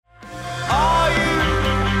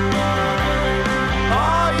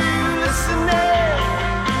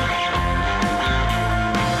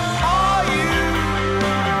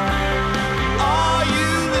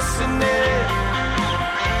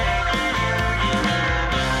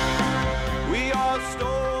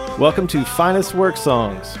Welcome to Finest Work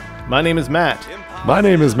Songs. My name is Matt. My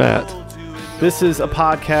name is Matt. This is a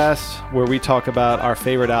podcast where we talk about our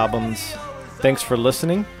favorite albums. Thanks for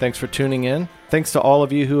listening. Thanks for tuning in. Thanks to all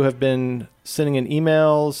of you who have been sending in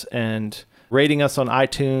emails and rating us on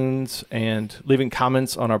iTunes and leaving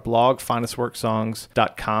comments on our blog,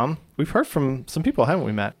 finestworksongs.com. We've heard from some people, haven't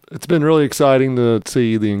we, Matt? It's been really exciting to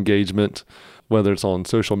see the engagement, whether it's on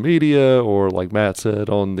social media or, like Matt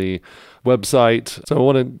said, on the website. So I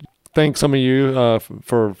want to thank some of you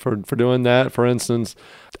for doing that. For instance,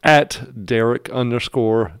 at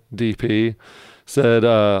Derek_DP said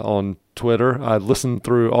on Twitter, I listened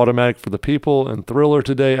through Automatic for the People and Thriller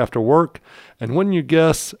today after work, and wouldn't you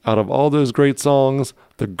guess, out of all those great songs,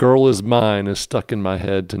 The Girl Is Mine is stuck in my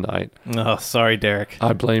head tonight. Oh, sorry, Derek.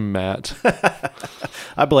 I blame Matt.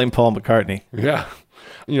 I blame Paul McCartney. Yeah.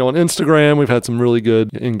 You know, on Instagram, we've had some really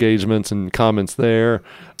good engagements and comments there.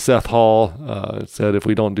 Seth Hall said, if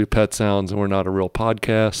we don't do pet sounds, then we're not a real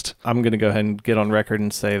podcast. I'm going to go ahead and get on record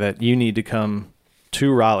and say that you need to come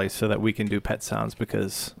to Raleigh so that we can do pet sounds,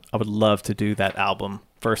 because I would love to do that album,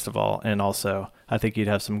 first of all. And also, I think you'd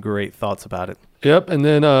have some great thoughts about it. Yep. And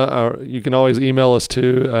then you can always email us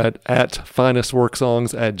too at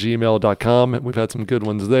finestworksongs@gmail.com. We've had some good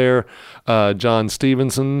ones there. John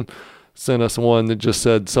Stevenson sent us one that just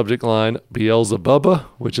said, subject line, Beelzebubba,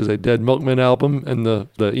 which is a Dead Milkmen album. And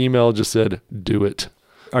the email just said, do it.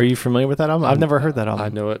 Are you familiar with that album? I've never heard that album. I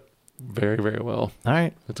know it very, very well. All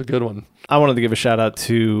right. It's a good one. I wanted to give a shout out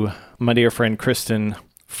to my dear friend Kristen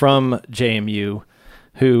from JMU,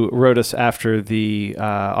 who wrote us after the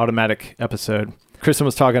Automatic episode. Kristen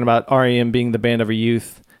was talking about REM being the band of her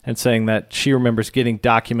youth and saying that she remembers getting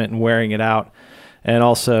Document and wearing it out. And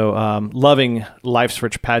also loving Life's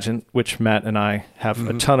Rich Pageant, which Matt and I have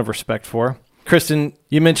a ton of respect for. Kristen,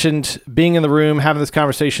 you mentioned being in the room, having this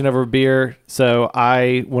conversation over a beer. So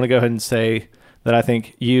I want to go ahead and say that I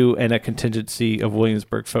think you and a contingency of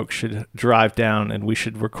Williamsburg folks should drive down and we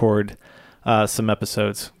should record some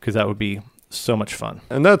episodes, because that would be so much fun.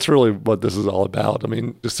 And that's really what this is all about. I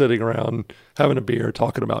mean, just sitting around, having a beer,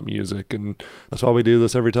 talking about music. And that's why we do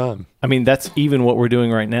this every time. I mean, that's even what we're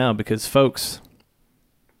doing right now, because folks,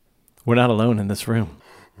 we're not alone in this room.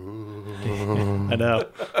 I know.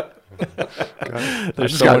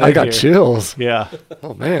 I got chills. Yeah.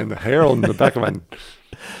 Oh, man, the hair on the back of my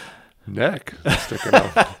neck sticking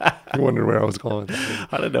out. You wondered where I was going.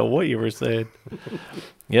 I don't know what you were saying.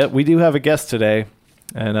 Yeah, we do have a guest today,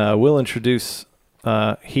 and we'll introduce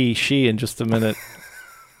he, she in just a minute.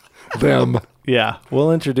 Them. Yeah,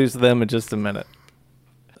 we'll introduce them in just a minute.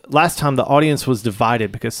 Last time, the audience was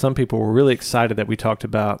divided because some people were really excited that we talked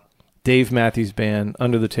about Dave Matthews Band,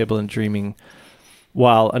 Under the Table and Dreaming,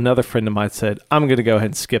 while another friend of mine said, I'm going to go ahead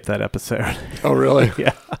and skip that episode. Oh, really?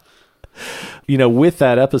 Yeah. You know, with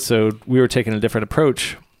that episode, we were taking a different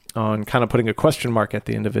approach on kind of putting a question mark at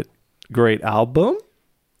the end of it. Great album?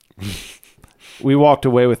 We walked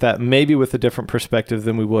away with that maybe with a different perspective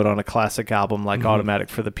than we would on a classic album like Automatic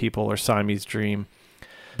for the People or Siamese Dream.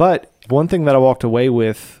 But one thing that I walked away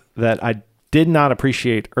with that I did not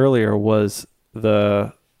appreciate earlier was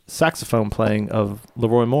the saxophone playing of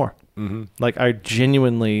Leroy Moore. Like, I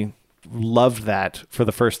genuinely loved that for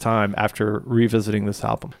the first time after revisiting this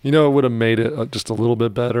album. You know, it would have made it just a little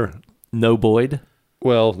bit better. No Boyd.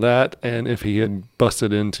 Well, that, and if he had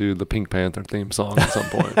busted into the Pink Panther theme song at some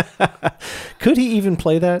point. Could he even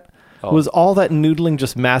play that? Oh. Was all that noodling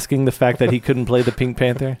just masking the fact that he couldn't play the Pink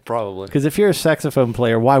Panther? Probably. Because if you're a saxophone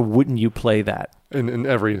player, why wouldn't you play that? In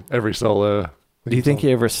every solo. Do you think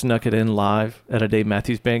he ever snuck it in live at a Dave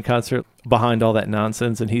Matthews Band concert behind all that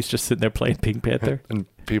nonsense, and he's just sitting there playing Pink Panther? And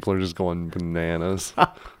people are just going bananas.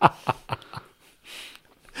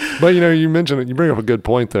 But, you know, you mentioned it. You bring up a good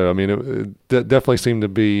point, though. I mean, it definitely seemed to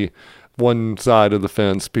be one side of the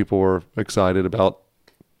fence. People were excited about,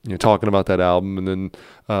 you know, talking about that album. And then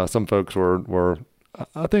some folks were,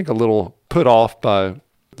 I think, a little put off by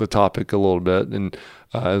the topic a little bit. And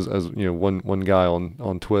as you know, one guy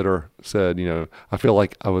on Twitter said, you know, I feel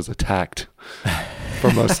like I was attacked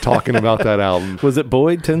from us talking about that album. Was it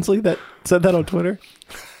Boyd Tinsley that said that on Twitter?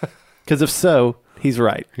 Because if so, he's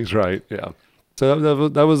right. He's right. Yeah. So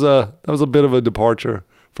that was a bit of a departure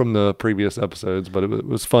from the previous episodes, but it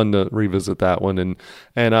was fun to revisit that one.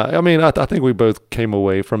 And I mean, I think we both came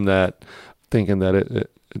away from that thinking that it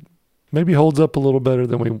maybe holds up a little better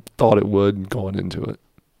than we thought it would going into it.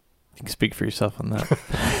 You can speak for yourself on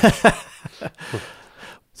that.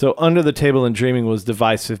 So Under the Table and Dreaming was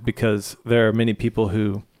divisive because there are many people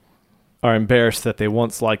who are embarrassed that they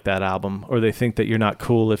once liked that album, or they think that you're not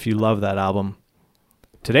cool if you love that album.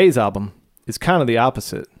 Today's album is kind of the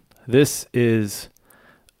opposite. This is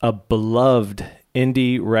a beloved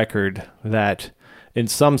indie record that in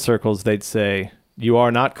some circles they'd say you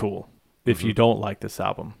are not cool if you don't like this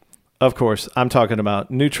album. Of course, I'm talking about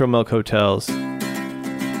Neutral Milk Hotel's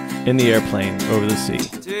In the Airplane Over the Sea.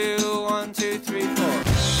 2, 1, 2, 3, 4.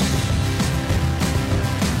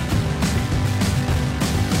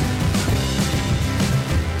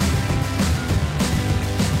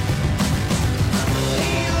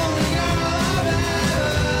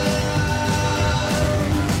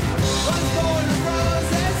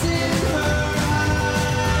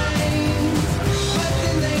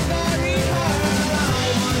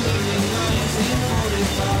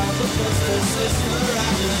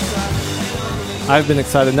 I've been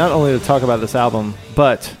excited not only to talk about this album,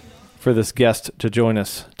 but for this guest to join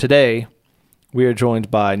us. Today, we are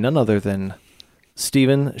joined by none other than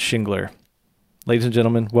Steven Shingler. Ladies and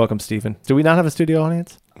gentlemen, welcome, Steven. Do we not have a studio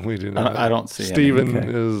audience? We do not. I don't see Steven any.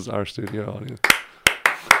 Okay. is our studio audience.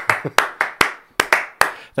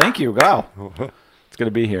 Thank you. Wow. It's good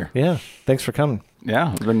to be here. Yeah, thanks for coming.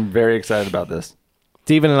 Yeah, I've been very excited about this.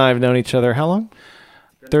 Steven and I have known each other how long?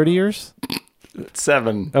 30 years?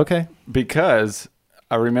 7. Okay. Because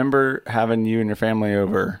I remember having you and your family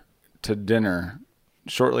over to dinner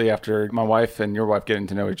shortly after my wife and your wife getting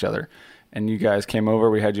to know each other. And you guys came over.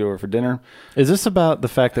 We had you over for dinner. Is this about the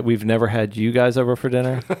fact that we've never had you guys over for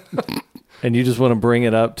dinner? And you just want to bring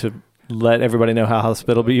it up to let everybody know how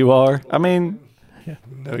hospitable you are? I mean,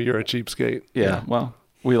 No, you're a cheapskate. yeah, well,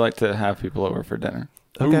 we like to have people over for dinner.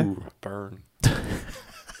 Okay. Ooh, burn.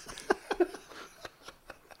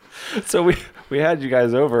 So we had you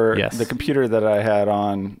guys over. Yes. The computer that I had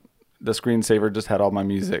on, the screensaver just had all my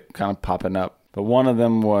music kind of popping up. But one of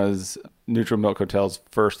them was Neutral Milk Hotel's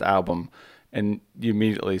first album. And you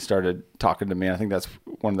immediately started talking to me. I think that's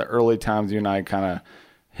one of the early times you and I kind of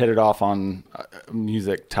hit it off on a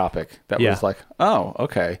music topic that was like, oh,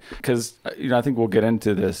 okay. Because, I think we'll get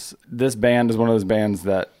into this. This band is one of those bands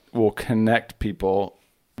that will connect people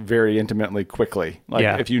very intimately quickly.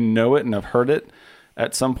 Like if you know it and have heard it,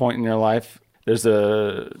 at some point in your life, there's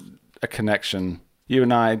a connection. You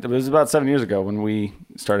and I, it was about 7 years ago when we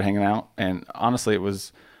started hanging out. And honestly, it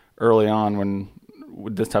was early on when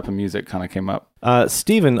this type of music kind of came up.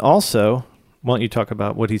 Steven also, why don't you talk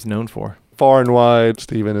about what he's known for? Far and wide,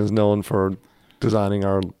 Steven is known for designing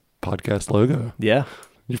our podcast logo. Yeah.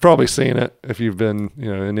 You've probably seen it if you've been,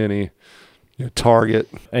 in any Target.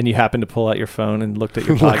 And you happen to pull out your phone and looked at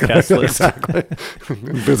your podcast list. Exactly.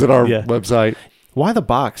 And visit our website. Why the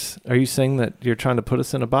box? Are you saying that you're trying to put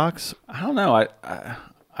us in a box? I don't know. I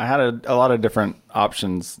had a lot of different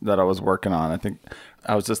options that I was working on. I think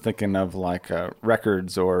I was just thinking of like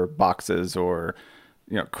records or boxes or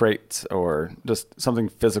crates or just something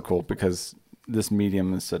physical because this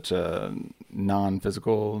medium is such a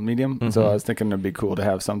non-physical medium. Mm-hmm. So I was thinking it'd be cool to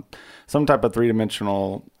have some type of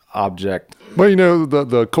three-dimensional object. Well,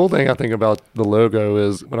 the cool thing I think about the logo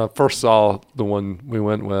is when I first saw the one we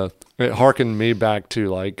went with, it harkened me back to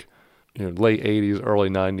like, late 80s, early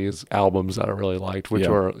 90s albums that I really liked, which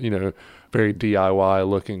were, very DIY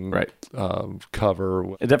looking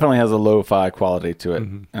cover. It definitely has a lo-fi quality to it.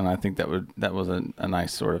 Mm-hmm. And I think that was a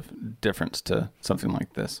nice sort of difference to something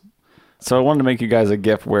like this. So I wanted to make you guys a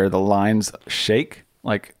gift where the lines shake,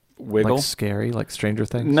 like wiggle. Like scary, like Stranger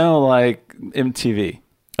Things? No, like MTV.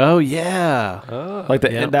 Oh, yeah. Like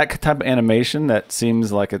that type of animation that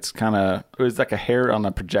seems like it's like a hair on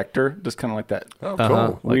a projector, just kind of like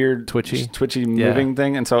that weird, like twitchy moving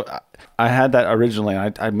thing. And so I had that originally.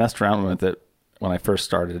 I messed around with it when I first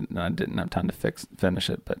started, and I didn't have time to finish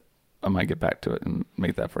it, but I might get back to it and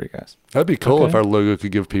make that for you guys. That'd be cool if our logo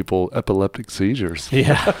could give people epileptic seizures.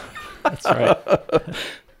 Yeah, that's right.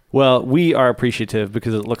 Well, we are appreciative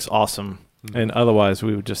because it looks awesome, and otherwise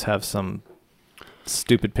we would just have some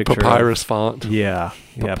stupid picture papyrus font. Yeah,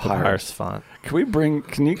 papyrus font.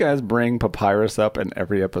 Can you guys bring papyrus up in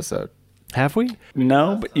every episode? Have we?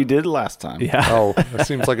 No, but you did last time. Yeah. Oh, that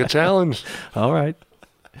seems like a challenge. All right.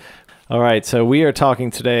 So we are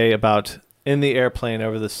talking today about In the Airplane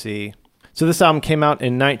Over the Sea. So this album came out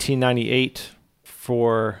in 1998.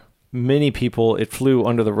 For many people, it flew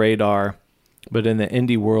under the radar, but in the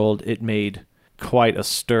indie world, it made quite a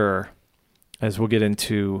stir. As we'll get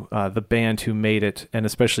into the band who made it, and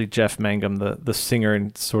especially Jeff Mangum, the singer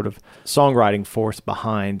and sort of songwriting force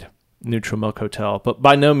behind Neutral Milk Hotel, but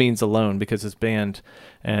by no means alone, because his band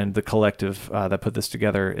and the collective that put this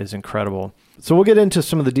together is incredible. So we'll get into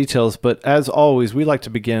some of the details, but as always, we like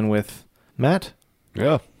to begin with, Matt,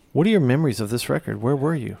 Yeah. what are your memories of this record? Where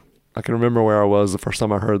were you? I can remember where I was the first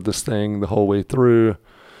time I heard this thing the whole way through.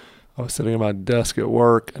 I was sitting at my desk at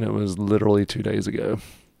work, and it was literally 2 days ago.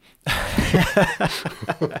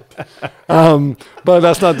 But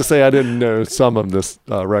that's not to say I didn't know some of this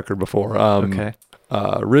record before. Okay.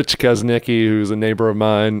 Rich Kaznicki, who's a neighbor of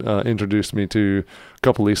mine, introduced me to a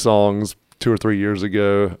couple of these songs 2 or 3 years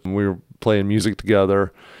ago. We were playing music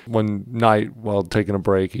together. One night while taking a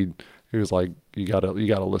break, he was like, "You gotta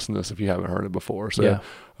listen to this if you haven't heard it before." So Yeah.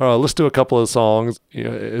 let's do a couple of songs. You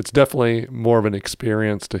know, it's definitely more of an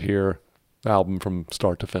experience to hear the album from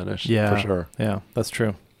start to finish. Yeah. For sure. Yeah, that's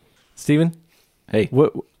true. Steven? Hey.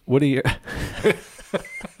 What are your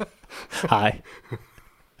Hi.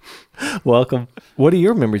 Welcome. What are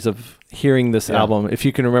your memories of hearing this album? If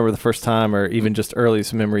you can remember the first time or even just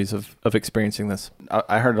earliest memories of experiencing this.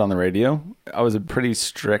 I heard it on the radio. I was a pretty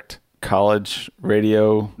strict college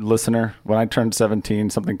radio listener. When I turned 17,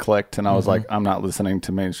 something clicked and I was like, I'm not listening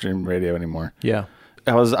to mainstream radio anymore. Yeah.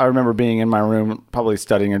 I remember being in my room, probably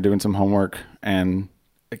studying or doing some homework, and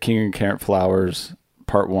King and Carrot Flowers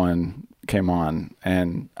Part 1 came on,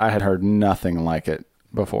 and I had heard nothing like it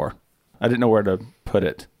before. I didn't know where to put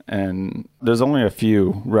it. And there's only a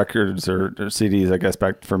few records or CDs, I guess,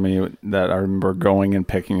 back for me that I remember going and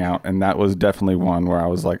picking out. And that was definitely one where I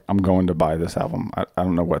was like, I'm going to buy this album. I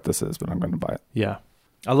don't know what this is, but I'm going to buy it. Yeah.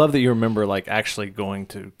 I love that you remember like actually going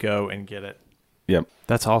to go and get it. Yep.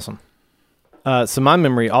 That's awesome. So my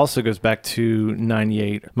memory also goes back to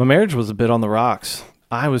 98. My marriage was a bit on the rocks.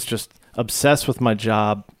 I was just obsessed with my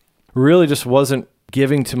job. Really just wasn't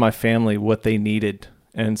giving to my family what they needed.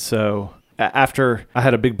 And so after I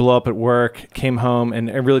had a big blow up at work, came home and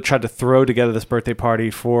really tried to throw together this birthday party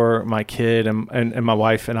for my kid, and my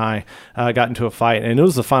wife and I got into a fight. And it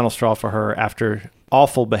was the final straw for her after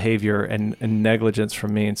awful behavior and negligence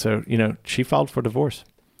from me. And so, she filed for divorce.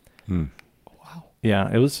 Wow. Yeah,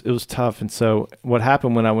 it was tough. And so what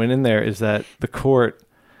happened when I went in there is that the court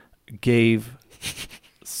gave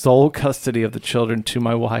sole custody of the children to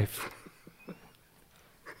my wife.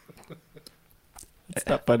 It's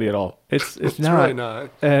not funny at all. It's It's not. really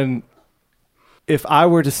not. And if I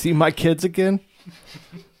were to see my kids again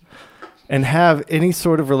and have any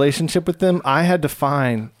sort of relationship with them, I had to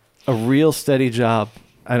find a real steady job.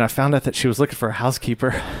 And I found out that she was looking for a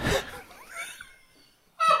housekeeper.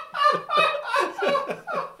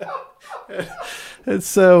 And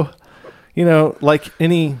so, like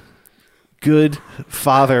any good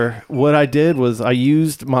father, what I did was I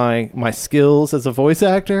used my skills as a voice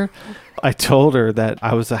actor. I told her that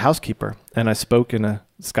I was a housekeeper, and I spoke in a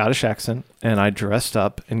Scottish accent, and I dressed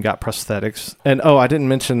up and got prosthetics. And I didn't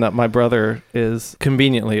mention that my brother is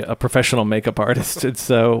conveniently a professional makeup artist. And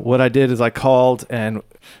so what I did is I called and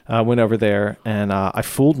went over there, and I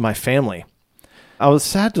fooled my family. I was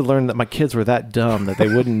sad to learn that my kids were that dumb that they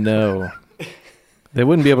wouldn't know. They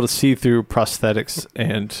wouldn't be able to see through prosthetics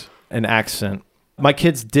and an accent. My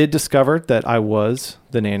kids did discover that I was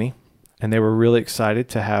the nanny, and they were really excited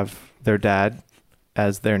to have their dad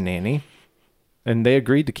as their nanny, and they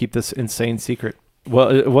agreed to keep this insane secret. Well,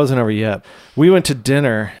 it wasn't over yet. We went to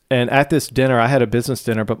dinner, and at this dinner, I had a business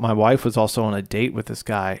dinner, but my wife was also on a date with this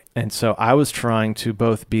guy, and so I was trying to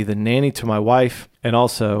both be the nanny to my wife and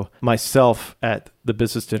also myself at the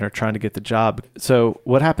business dinner trying to get the job. So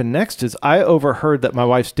what happened next is I overheard that my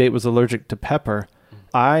wife's date was allergic to pepper.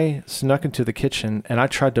 I snuck into the kitchen, and I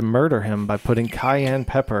tried to murder him by putting cayenne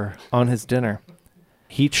pepper on his dinner.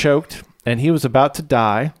 He choked, and he was about to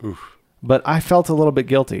die, but I felt a little bit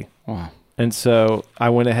guilty. Wow. And so I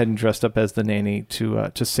went ahead and dressed up as the nanny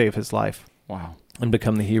to save his life. Wow. And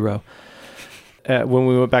become the hero. When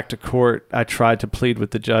we went back to court, I tried to plead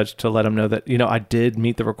with the judge to let him know that, I did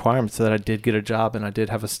meet the requirements, so that I did get a job and I did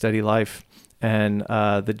have a steady life. And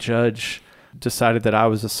the judge decided that I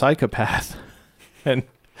was a psychopath.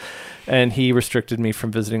 And he restricted me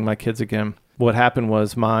from visiting my kids again. What happened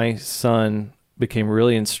was my son became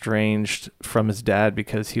really estranged from his dad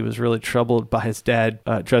because he was really troubled by his dad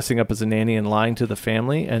dressing up as a nanny and lying to the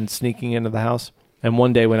family and sneaking into the house. And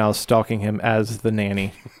one day when I was stalking him as the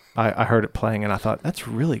nanny, I heard it playing and I thought, that's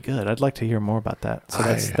really good. I'd like to hear more about that. So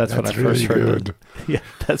that's when I first really heard good. Yeah,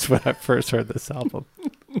 that's when I first heard this album.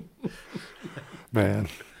 Man.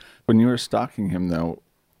 When you were stalking him, though,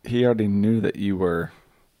 he already knew that you were.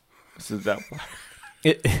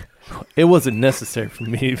 It wasn't necessary for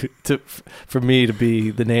me to be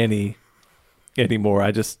the nanny anymore.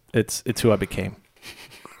 It's who I became.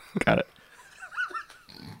 Got it.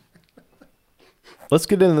 Let's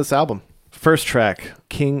get into this album. First track,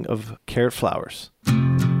 King of Carrot Flowers,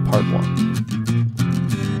 Part 1.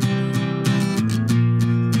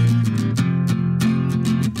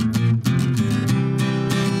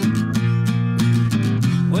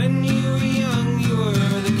 When you were young, you were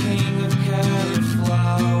the king of carrot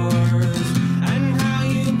flowers, and how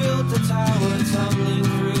you built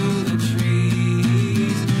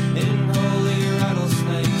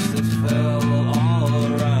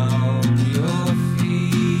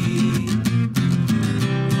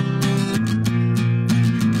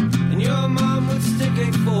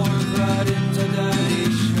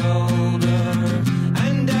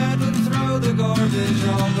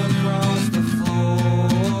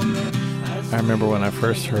remember when I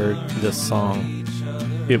first heard this song,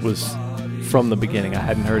 it was from the beginning. I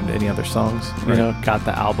hadn't heard any other songs, you know, got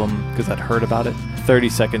the album because I'd heard about it. 30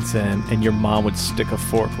 seconds in, and your mom would stick a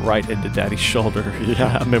fork right into Daddy's shoulder.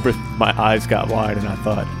 Yeah, I remember my eyes got wide, and I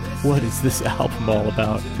thought, what is this album all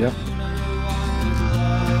about? Yep.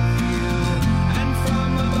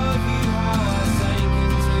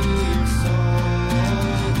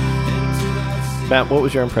 Matt, what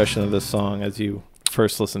was your impression of this song as you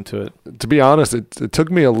first listened to it? To be honest, it took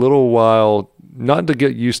me a little while not to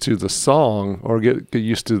get used to the song or get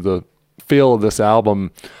used to the feel of this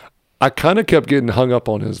album. I kind of kept getting hung up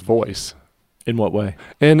on his voice. In what way?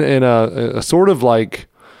 In a sort of like,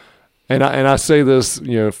 and I say this,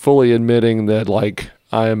 you know, fully admitting that like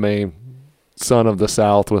I am a son of the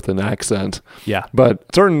South with an accent. Yeah. But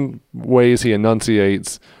certain ways he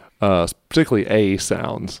enunciates, particularly A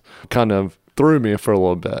sounds, kind of threw me for a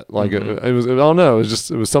little bit. Like it was, I don't know,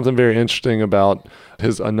 it was something very interesting about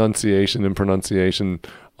his enunciation and pronunciation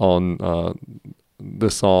on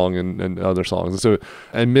this song and other songs. And so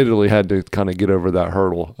admittedly had to kind of get over that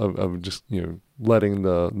hurdle of just, you know, letting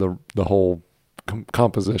the whole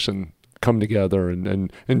composition come together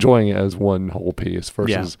and enjoying it as one whole piece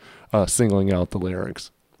versus singling out the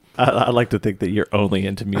lyrics. I like to think that you're only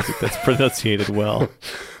into music that's pronunciated well.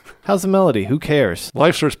 How's the melody? Who cares?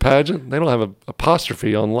 Life's First Pageant, they don't have an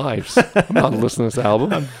apostrophe on Life's. I'm not listening to this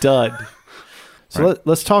album. I'm done. So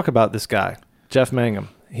let's talk about this guy, Jeff Mangum.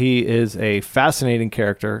 He is a fascinating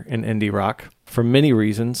character in indie rock for many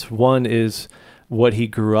reasons. One is what he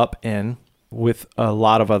grew up in with a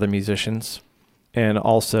lot of other musicians, and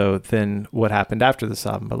also then what happened after this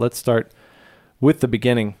album. But let's start with the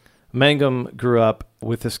beginning. Mangum grew up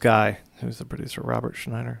with this guy who's the producer, Robert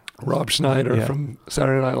Schneider. Rob Schneider from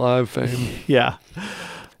Saturday Night Live fame. Yeah.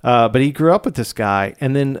 But he grew up with this guy,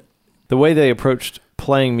 and then the way they approached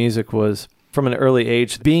playing music was from an early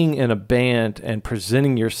age. Being in a band and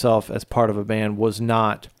presenting yourself as part of a band was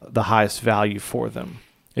not the highest value for them.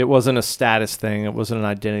 It wasn't a status thing. It wasn't an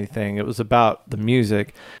identity thing. It was about the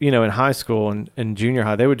music. You know, in high school and junior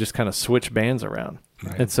high, they would just kind of switch bands around.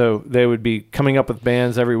 Right. And so they would be coming up with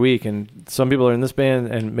bands every week, and some people are in this band,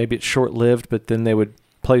 and maybe it's short-lived, but then they would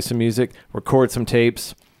play some music, record some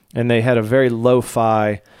tapes, and they had a very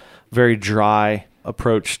lo-fi, very dry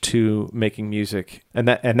approach to making music, and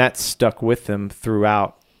that stuck with them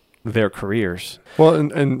throughout their careers. Well,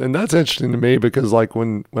 and that's interesting to me because like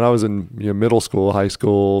when I was in middle school, high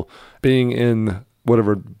school, being in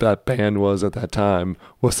whatever that band was at that time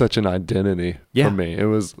was such an identity for me. It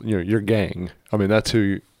was, your gang. I mean, that's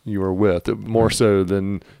who you were with, more so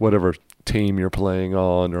than whatever team you're playing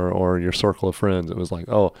on or your circle of friends. It was like,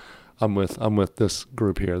 oh, I'm with this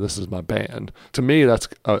group here. This is my band. To me, that's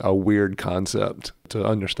a weird concept to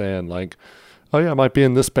understand. Like, oh yeah, I might be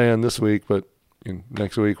in this band this week, but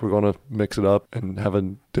next week we're going to mix it up and have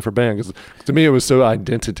a different band. Because to me, it was so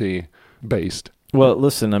identity based. Well,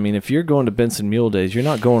 listen, I mean, if you're going to Benson Mule Days, you're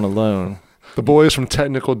not going alone. The boys from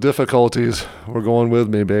Technical Difficulties were going with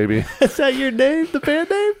me, baby. Is that your name, the band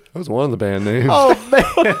name? That was one of the band names. Oh,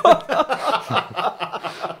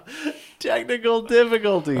 man. Technical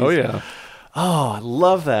Difficulties. Oh, yeah. Oh, I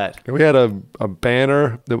love that. And we had a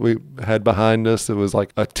banner that we had behind us that was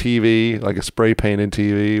like a TV, like a spray painted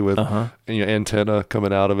TV with antenna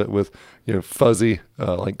coming out of it with fuzzy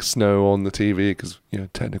like snow on the TV because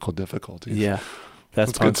technical difficulties. Yeah,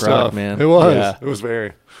 that's good punk rock, stuff, man. It was. Yeah. It was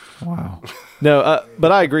very. Wow. No,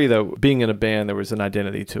 but I agree though. Being in a band, there was an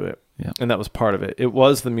identity to it, and that was part of it. It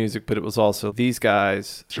was the music, but it was also these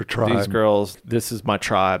guys, it's your tribe. These girls. This is my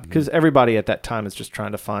tribe, because everybody at that time is just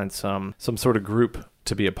trying to find some sort of group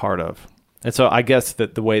to be a part of. And so I guess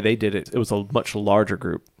that the way they did it, it was a much larger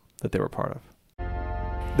group that they were part of.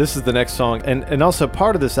 This is the next song, and also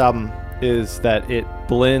part of this album is that it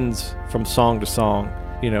blends from song to song.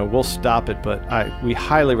 We'll stop it, but we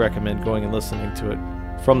highly recommend going and listening to it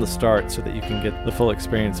from the start so that you can get the full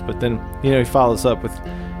experience. But then, he follows up with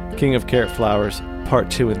King of Carrot Flowers,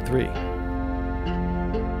 Part 2 and 3.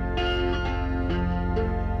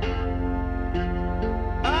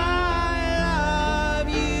 I love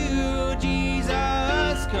you,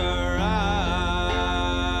 Jesus Christ.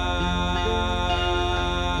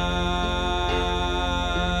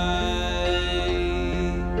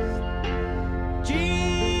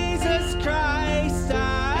 Jesus Christ,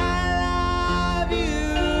 I love you,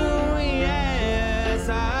 yes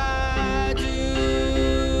I do.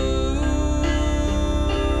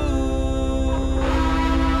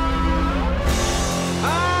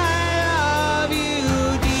 I love you,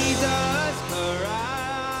 Jesus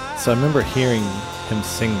Christ. So I remember hearing him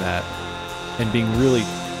sing that and being really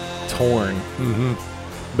torn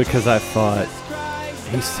because I thought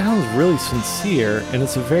he sounds really sincere, and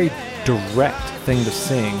it's a very direct thing to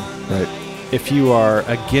sing. Right. If you are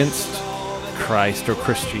against Christ or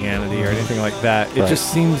Christianity or anything like that, it Right.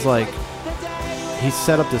 just seems like he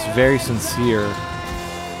set up this very sincere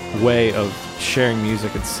way of sharing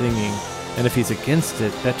music and singing. And if he's against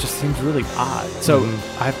it, that just seems really odd. So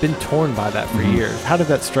I've been torn by that for years. How did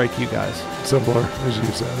that strike you guys? Similar, as you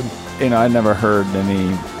said. You know, I never heard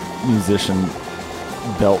any musician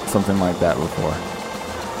belt something like that before.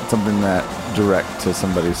 Something that direct to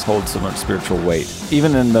somebody's holds so much spiritual weight.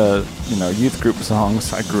 Even in the, youth group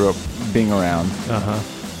songs I grew up being around,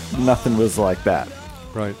 nothing was like that.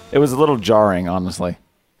 Right. It was a little jarring, honestly.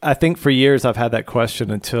 I think for years I've had that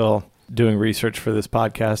question until doing research for this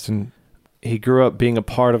podcast. And he grew up being a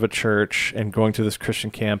part of a church and going to this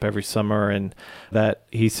Christian camp every summer. And that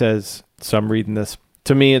he says, so I'm reading this,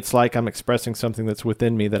 to me, it's like I'm expressing something that's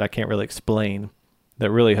within me that I can't really explain,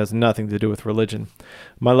 that really has nothing to do with religion.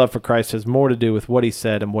 My love for Christ has more to do with what he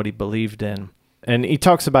said and what he believed in. And he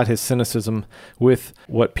talks about his cynicism with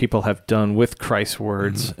what people have done with Christ's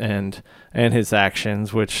words and his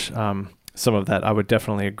actions, which some of that I would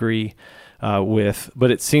definitely agree with. But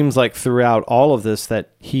it seems like throughout all of this that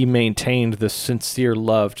he maintained this sincere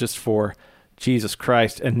love just for Jesus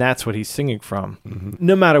Christ, and that's what he's singing from.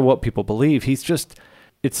 No matter what people believe,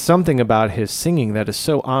 it's something about his singing that is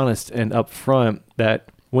so honest and upfront that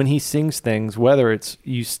when he sings things, whether it's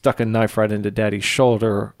you stuck a knife right into daddy's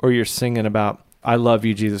shoulder or you're singing about, I love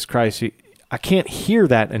you, Jesus Christ, I can't hear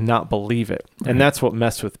that and not believe it. And that's what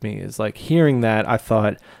messed with me, is like hearing that, I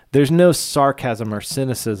thought, there's no sarcasm or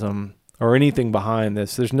cynicism or anything behind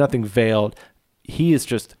this. There's nothing veiled. He is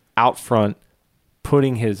just out front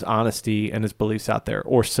putting his honesty and his beliefs out there,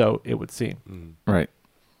 or so it would seem. Right.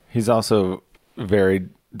 He's also very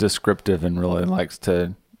descriptive and really likes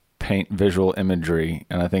to paint visual imagery.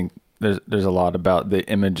 And I think there's a lot about the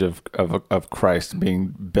image of Christ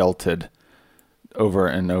being belted over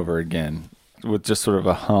and over again with just sort of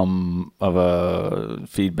a hum of a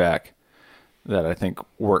feedback that I think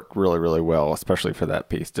worked really, really well, especially for that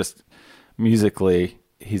piece. Just musically,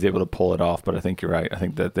 he's able to pull it off, but I think you're right. I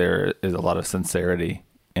think that there is a lot of sincerity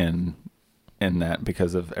in that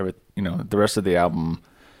because of the rest of the album.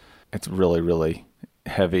 It's really, really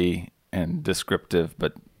heavy and descriptive,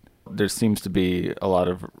 but there seems to be a lot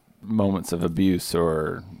of moments of abuse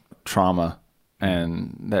or trauma,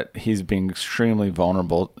 and that he's being extremely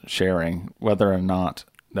vulnerable sharing, whether or not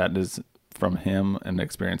that is from him and the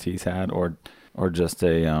experience he's had or just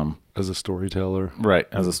As a storyteller. right,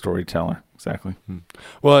 as a storyteller. Exactly.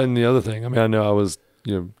 Well, and the other thing, I know I was,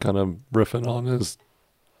 kind of riffing on his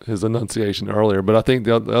enunciation earlier, but I think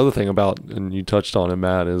the other thing about, and you touched on it,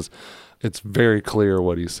 Matt, is it's very clear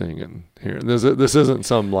what he's singing here. This isn't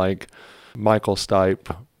some like Michael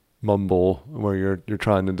Stipe mumble where you're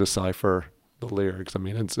trying to decipher the lyrics. I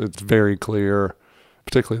mean, it's very clear,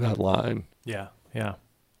 particularly that line. Yeah.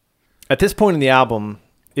 At this point in the album,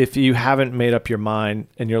 if you haven't made up your mind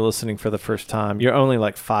and you're listening for the first time, you're only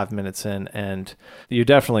like 5 minutes in and you're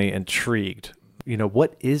definitely intrigued.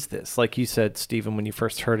 What is this? Like you said, Stephen, when you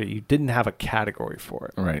first heard it, you didn't have a category for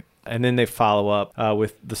it. Right. And then they follow up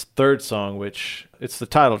with this third song, which it's the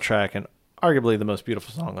title track and arguably the most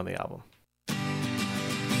beautiful song on the album.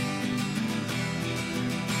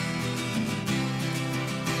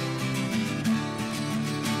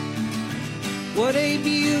 What a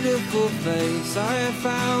beautiful face I have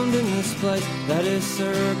found in this place that is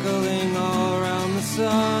circling all around the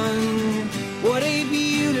sun. What a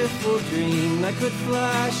beautiful dream that could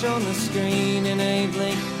flash on the screen in a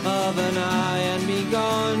blink of an eye and be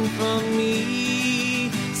gone from me.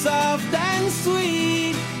 Soft and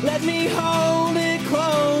sweet, let me hold it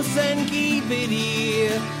close and keep it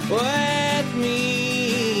here with me.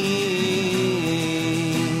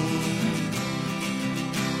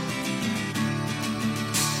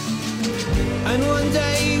 And one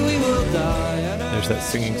day we will die. There's that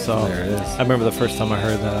singing song. There it is. I remember the first time I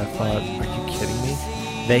heard that, I thought, are you kidding me?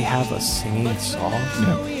 They have a singing song?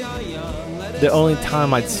 Yeah. The only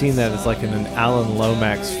time I'd seen that is like in an Alan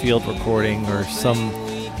Lomax field recording or some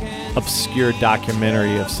obscure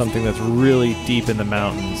documentary of something that's really deep in the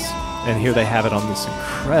mountains. And here they have it on this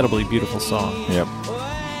incredibly beautiful song. Yep.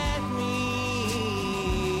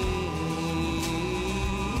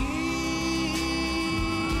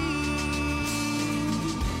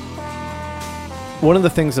 One of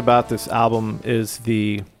the things about this album is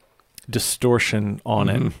the distortion on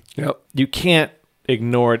it. Yep. You can't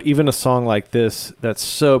ignore it. Even a song like this that's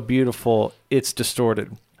so beautiful, it's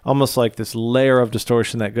distorted. Almost like this layer of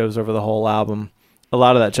distortion that goes over the whole album. A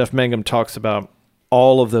lot of that Jeff Mangum talks about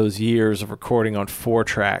all of those years of recording on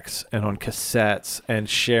 4-tracks and on cassettes and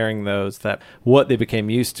sharing those, that what they became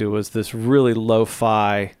used to was this really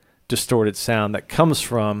lo-fi distorted sound that comes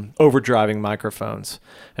from overdriving microphones.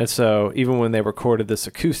 And so even when they recorded this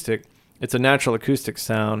acoustic, it's a natural acoustic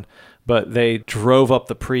sound, but they drove up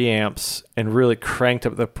the preamps and really cranked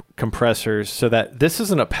up the compressors so that this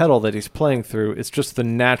isn't a pedal that he's playing through. It's just the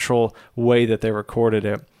natural way that they recorded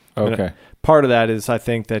it. Okay. And part of that is, I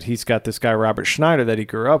think, that he's got this guy, Robert Schneider, that he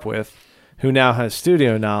grew up with, who now has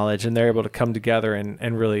studio knowledge, and they're able to come together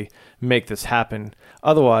and really make this happen.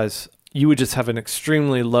 Otherwise, you would just have an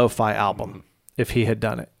extremely lo-fi album if he had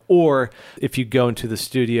done it. Or if you go into the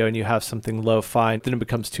studio and you have something lo-fi, then it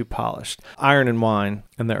becomes too polished. Iron and Wine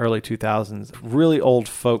in the early 2000s, really old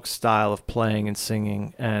folk style of playing and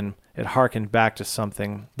singing, and it harkened back to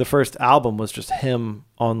something. The first album was just him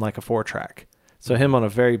on like a 4-track. So him on a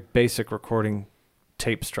very basic recording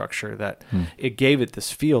tape structure that it gave it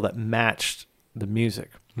this feel that matched the music.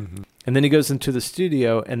 Mm-hmm. And then he goes into the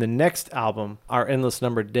studio, and the next album, Our Endless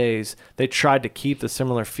Numbered Days, they tried to keep the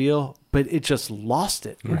similar feel, but it just lost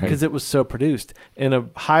it because it was so produced. In a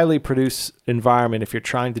highly produced environment, if you're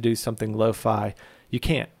trying to do something lo-fi, you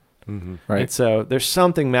can't. Mm-hmm. Right. And so there's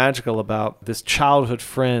something magical about this childhood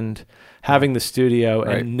friend having the studio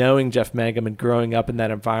and knowing Jeff Mangum and growing up in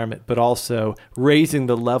that environment, but also raising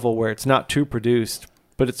the level where it's not too produced,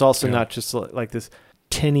 but it's also not just like this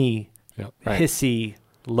tinny, hissy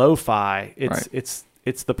lo-fi.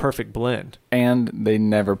 It's the perfect blend. And they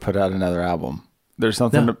never put out another album. There's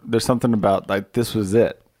something about like this was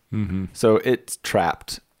it. Mm-hmm. So it's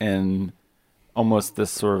trapped in almost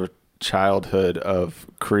this sort of childhood of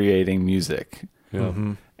creating music. Yeah.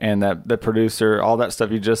 Mm-hmm. And that the producer, all that stuff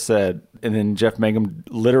you just said, and then Jeff Mangum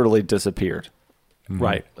literally disappeared. Mm-hmm.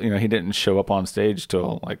 Right. You know, he didn't show up on stage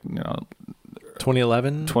till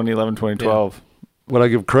 2011? 2012. Yeah. What I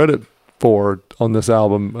give credit for on this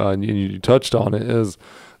album, and you touched on it, is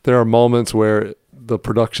there are moments where the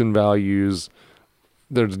production values,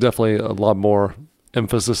 there's definitely a lot more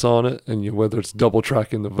emphasis on it, and whether it's double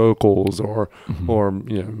tracking the vocals or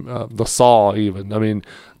the saw even. I mean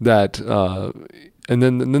that, and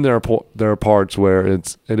then there are parts where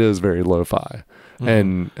it is very lo-fi,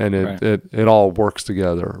 and it all works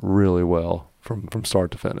together really well from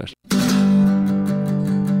start to finish.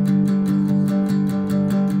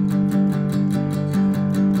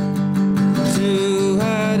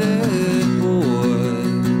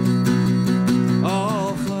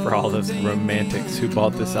 All those romantics who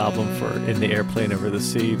bought this album for In the Airplane Over the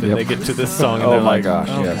Sea, then they get to this song and they're like, gosh,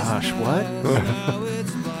 oh yes. gosh, what? I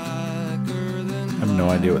have no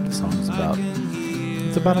idea what the song's about.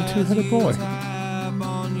 It's about a two-headed boy.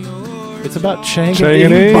 It's about Chang Chang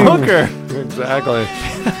and and Eve Eve. Bunker. Exactly.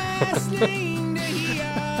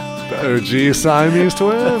 The OG Siamese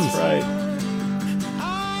twins. That's right.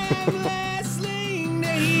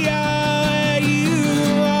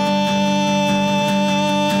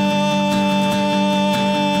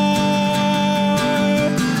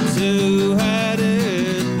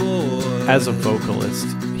 As a vocalist,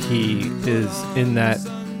 he is in that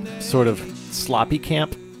sort of sloppy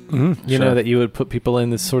camp, you know, that you would put people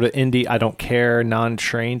in this sort of indie, I don't care,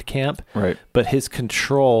 non-trained camp. Right. But his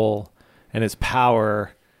control and his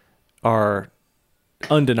power are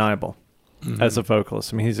undeniable as a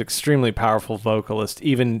vocalist. I mean, he's an extremely powerful vocalist,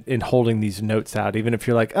 even in holding these notes out. Even if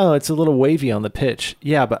you're like, oh, it's a little wavy on the pitch.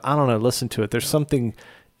 Yeah, but I don't know, listen to it. There's something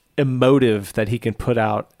emotive that he can put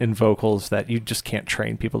out in vocals that you just can't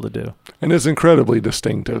train people to do. And it's incredibly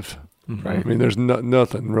distinctive. Right. I mean, there's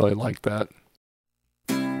nothing really like that.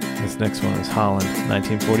 This next one is Holland,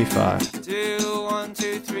 1945. 2, 1,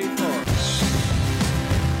 2, 3, 4.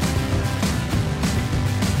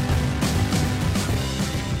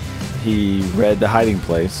 He read The Hiding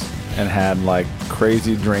Place and had like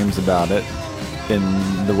crazy dreams about it in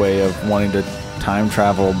the way of wanting to time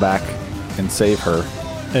travel back and save her.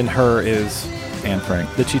 And her is, Anne Frank.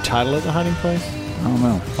 did she title it The Hiding Place? I don't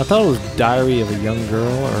know. I thought it was Diary of a Young Girl,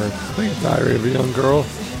 or I think it's Diary of a Young Girl. I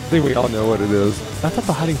think we all know what it is. I thought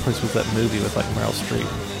The Hiding Place was that movie with like Meryl Streep.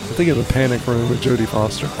 I think it's The Panic Room with Jodie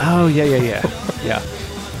Foster. Oh, yeah. Yeah.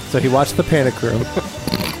 So he watched The Panic Room.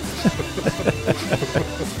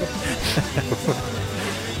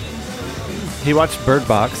 He watched Bird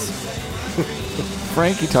Box.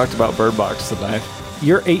 Frankie talked about Bird Box tonight.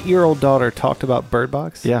 Your 8-year-old daughter talked about Bird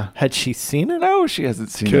Box? Yeah. Had she seen it? No, she hasn't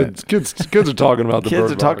seen it. Kids are talking about the Kids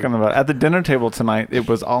Bird are talking Box. about it. At the dinner table tonight, it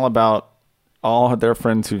was all about all their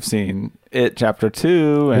friends who've seen it, Chapter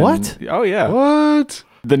 2. And, What? Oh, yeah. What?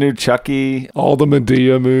 The new Chucky. All the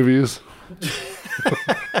Medea movies.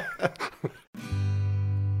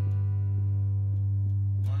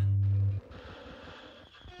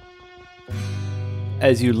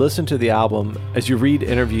 as you listen to the album, as you read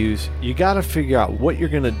interviews, you got to figure out what you're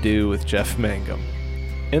going to do with Jeff Mangum.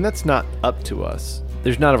 And that's not up to us.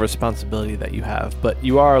 There's not a responsibility that you have, but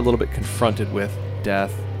you are a little bit confronted with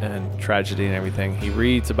death and tragedy and everything. He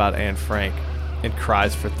reads about Anne Frank and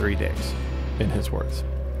cries for 3 days, in his words.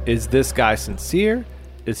 Is this guy sincere?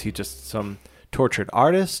 Is he just some tortured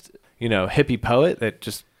artist, hippie poet that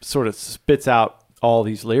just sort of spits out all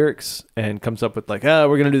these lyrics and comes up with like, oh,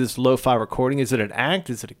 we're going to do this lo-fi recording. Is it an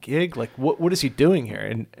act? Is it a gig? Like, what is he doing here?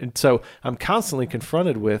 And so I'm constantly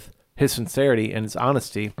confronted with his sincerity and his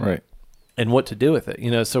honesty, right, and what to do with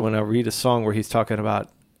it. So when I read a song where he's talking about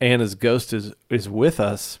Anna's ghost is with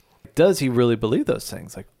us, does he really believe those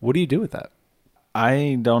things? Like, what do you do with that?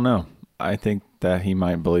 I don't know. I think that he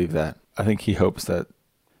might believe that. I think he hopes that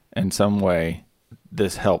in some way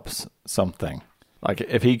this helps something. Like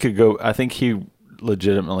if he could go, I think he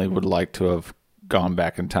legitimately would like to have gone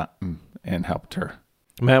back in time and helped her.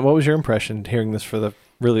 Matt, what was your impression hearing this was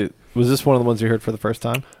this one of the ones you heard for the first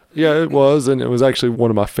time? Yeah, it was. And it was actually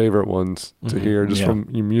one of my favorite ones to hear just from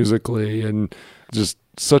you musically, and just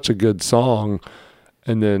such a good song.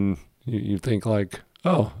 And then you think like,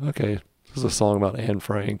 oh, okay, this is a song about Anne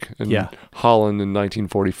Frank and Holland in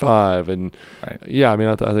 1945. And I mean,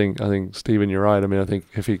 I think Stephen, you're right. I mean, I think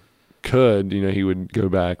if he could, he would go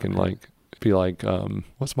back and like be like,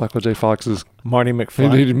 what's Michael J. Fox's Marty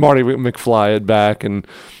McFly? Marty McFly it back and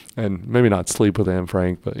maybe not sleep with Anne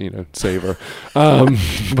Frank, but save her.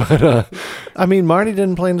 But I mean, Marty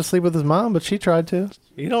didn't plan to sleep with his mom, but she tried to.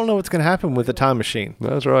 You don't know what's going to happen with a time machine.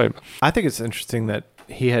 That's right. I think it's interesting that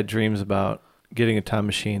he had dreams about getting a time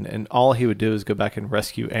machine, and all he would do is go back and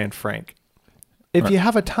rescue Anne Frank. If you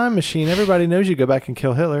have a time machine, everybody knows you go back and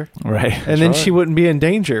kill Hitler. Right. And then she wouldn't be in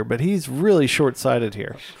danger, but he's really short-sighted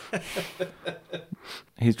here.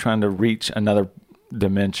 He's trying to reach another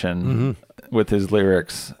dimension with his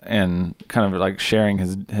lyrics and kind of like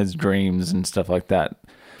sharing his dreams and stuff like that.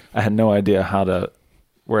 I had no idea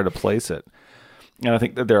where to place it. And I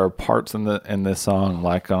think that there are parts in this song,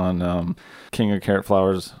 like on King of Carrot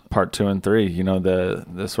Flowers Part 2 and 3.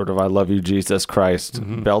 The sort of "I love you, Jesus Christ"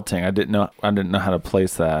 belting. I didn't know how to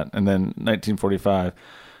place that. And then 1945,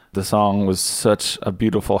 the song was such a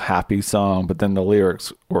beautiful, happy song, but then the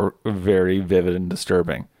lyrics were very vivid and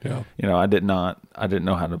disturbing. Yeah. I didn't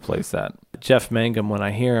know how to place that. Jeff Mangum, when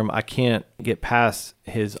I hear him, I can't get past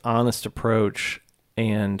his honest approach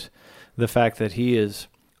and the fact that he is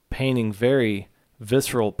painting very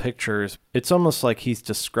visceral pictures. It's almost like he's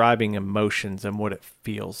describing emotions and what it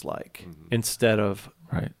feels like instead of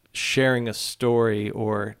sharing a story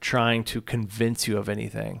or trying to convince you of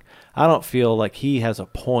anything. I don't feel like he has a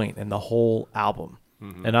point in the whole album.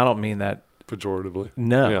 And I don't mean that pejoratively.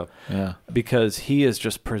 No. Yeah. Because he is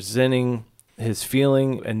just presenting his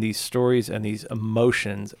feeling and these stories and these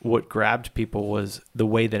emotions. What grabbed people was the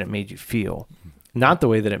way that it made you feel, not the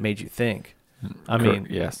way that it made you think. I mean,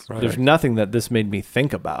 yes, there's nothing that this made me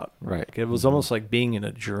think about. Right. It was almost like being in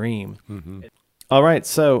a dream. All right.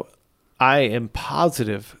 So I am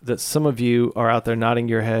positive that some of you are out there nodding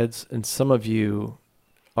your heads and some of you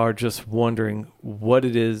are just wondering what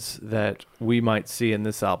it is that we might see in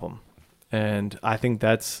this album. And I think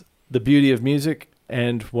that's the beauty of music.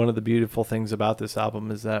 And one of the beautiful things about this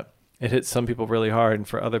album is that it hits some people really hard. And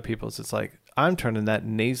for other people, it's like, I'm turning that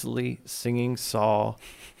nasally singing saw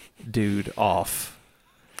dude off.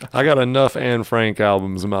 I got enough Anne Frank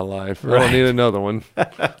albums in my life. I don't need another one.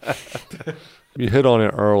 You hit on it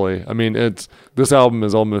early. I mean, this album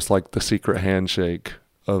is almost like the secret handshake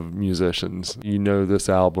of musicians. This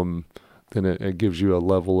album, then it gives you a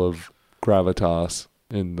level of gravitas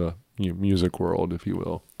in the music world, if you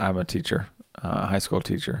will. I'm a teacher, a high school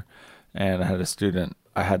teacher, and I had a student.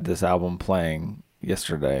 I had this album playing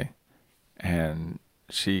yesterday, and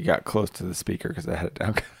she got close to the speaker because I had it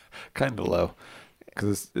down kind of low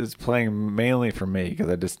because it's playing mainly for me because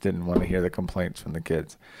I just didn't want to hear the complaints from the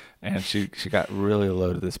kids. And she got really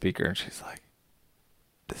low to the speaker, and she's like,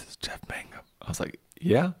 "This is Jeff Mangum." I was like,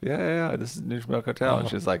 "Yeah. This is Neutral Milk Hotel." And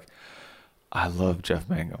she's like, "I love Jeff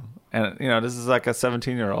Mangum." And this is like a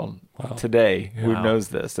 17-year-old today who knows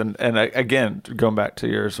this. And again, going back to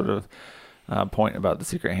your sort of point about the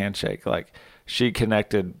secret handshake, like she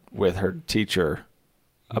connected with her teacher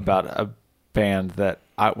about a band that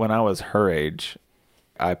when I was her age,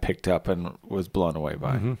 I picked up and was blown away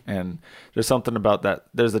by. And there's something about that.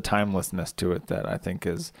 There's a timelessness to it that I think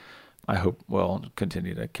I hope will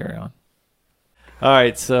continue to carry on. All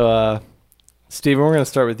right. So, Stephen, we're going to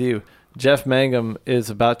start with you. Jeff Mangum is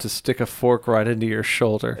about to stick a fork right into your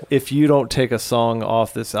shoulder if you don't take a song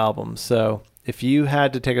off this album. So if you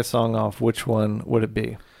had to take a song off, which one would it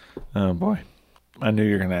be? Oh, boy. I knew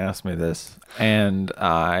you were going to ask me this, and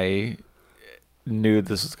I knew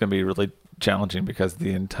this was going to be really challenging because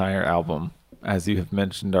the entire album, as you have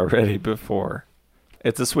mentioned already before,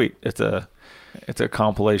 it's a suite. It's a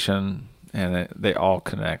compilation, and they all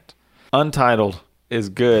connect. Untitled is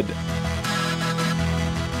good.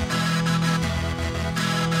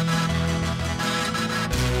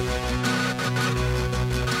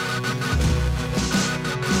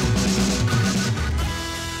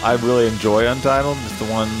 I really enjoy Untitled. It's the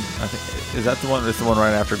one, I think, is that the one? It's the one right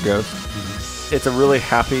after Ghost. Mm-hmm. It's a really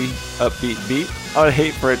happy, upbeat beat. I would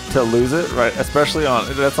hate for it to lose it, right? Especially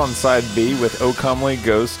that's on side B with O Comely,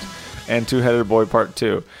 Ghost, and Two-Headed Boy Part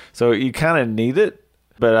 2. So you kind of need it,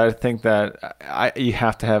 but I think that you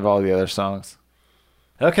have to have all the other songs.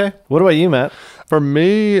 Okay. What about you, Matt? For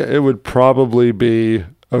me, it would probably be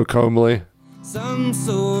O Comely. Some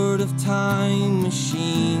sort of time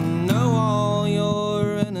machine, know all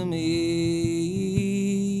your enemies.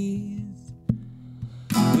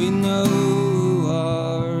 We know who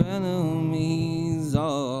our enemies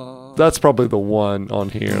are. That's probably the one on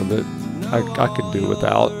here that I could do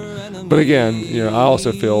without. But again, I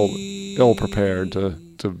also feel ill prepared to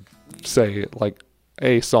say like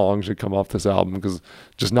a song should come off this album because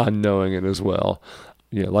just not knowing it as well.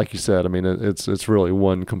 Yeah, like you said, I mean it's really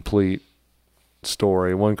one complete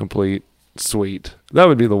story, one complete suite. That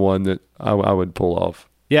would be the one that I would pull off.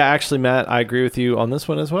 Yeah, actually, Matt, I agree with you on this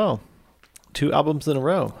one as well. 2 albums in a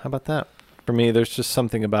row. How about that? For me, there's just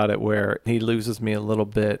something about it where he loses me a little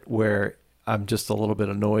bit, where I'm just a little bit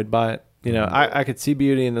annoyed by it. I could see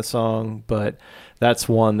beauty in the song, but that's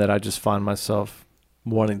one that I just find myself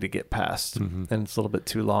wanting to get past, and it's a little bit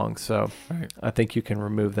too long. So I think you can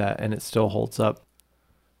remove that, and it still holds up.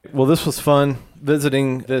 Well, this was fun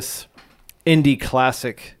visiting this indie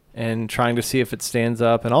classic and trying to see if it stands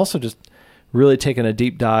up, and also just really taking a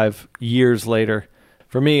deep dive years later.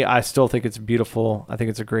 For me, I still think it's beautiful. I think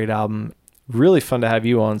it's a great album. Really fun to have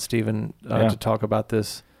you on, Stephen, to talk about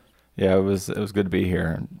this. Yeah, it was good to be here,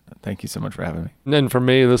 and thank you so much for having me. And then for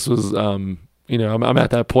me, this was, I'm at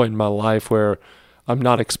that point in my life where I'm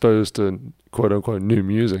not exposed to quote unquote new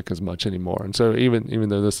music as much anymore. And so even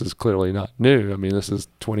though this is clearly not new, I mean, this is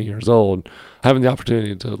 20 years old, having the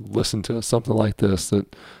opportunity to listen to something like this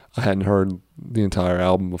that I hadn't heard the entire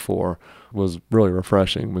album before was really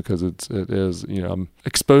refreshing, because it is, I'm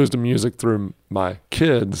exposed to music through my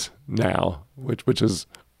kids now, which is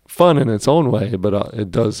fun in its own way, but it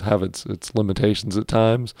does have its limitations at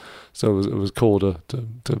times. So it was cool to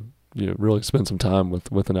really spend some time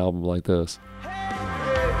with an album like this.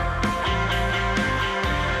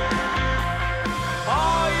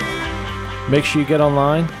 Make sure you get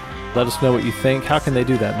online. Let us know what you think. How can they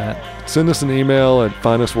do that, Matt? Send us an email at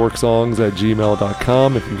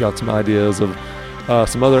finestworksongs@gmail.com if you've got some ideas of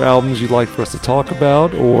some other albums you'd like for us to talk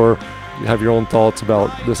about, or you have your own thoughts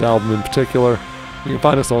about this album in particular. You can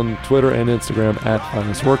find us on Twitter and Instagram at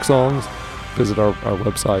finestworksongs. Visit our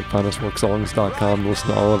website, finestworksongs.com, to listen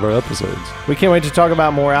to all of our episodes. We can't wait to talk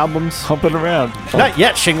about more albums. Humping around. Not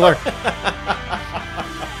yet, Shingler.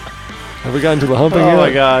 Have we gotten to the humping yet? Oh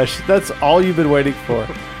my gosh, that's all you've been waiting for.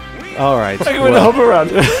 All right. I can hump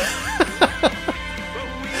around.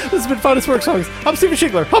 This has been Finest Work Songs. I'm Stephen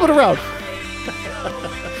Shingler, humping around.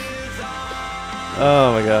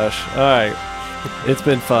 Oh my gosh. All right. It's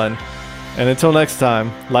been fun. And until next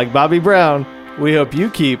time, like Bobby Brown, we hope you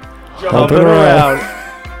keep humping around.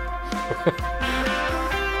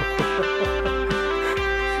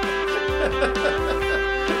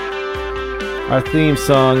 Our theme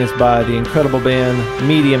song is by the incredible band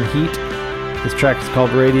Medium Heat. This track is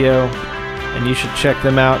called Radio, and you should check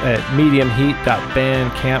them out at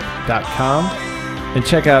mediumheat.bandcamp.com. And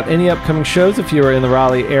check out any upcoming shows if you are in the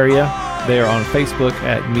Raleigh area. They are on Facebook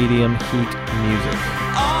at Medium Heat Music.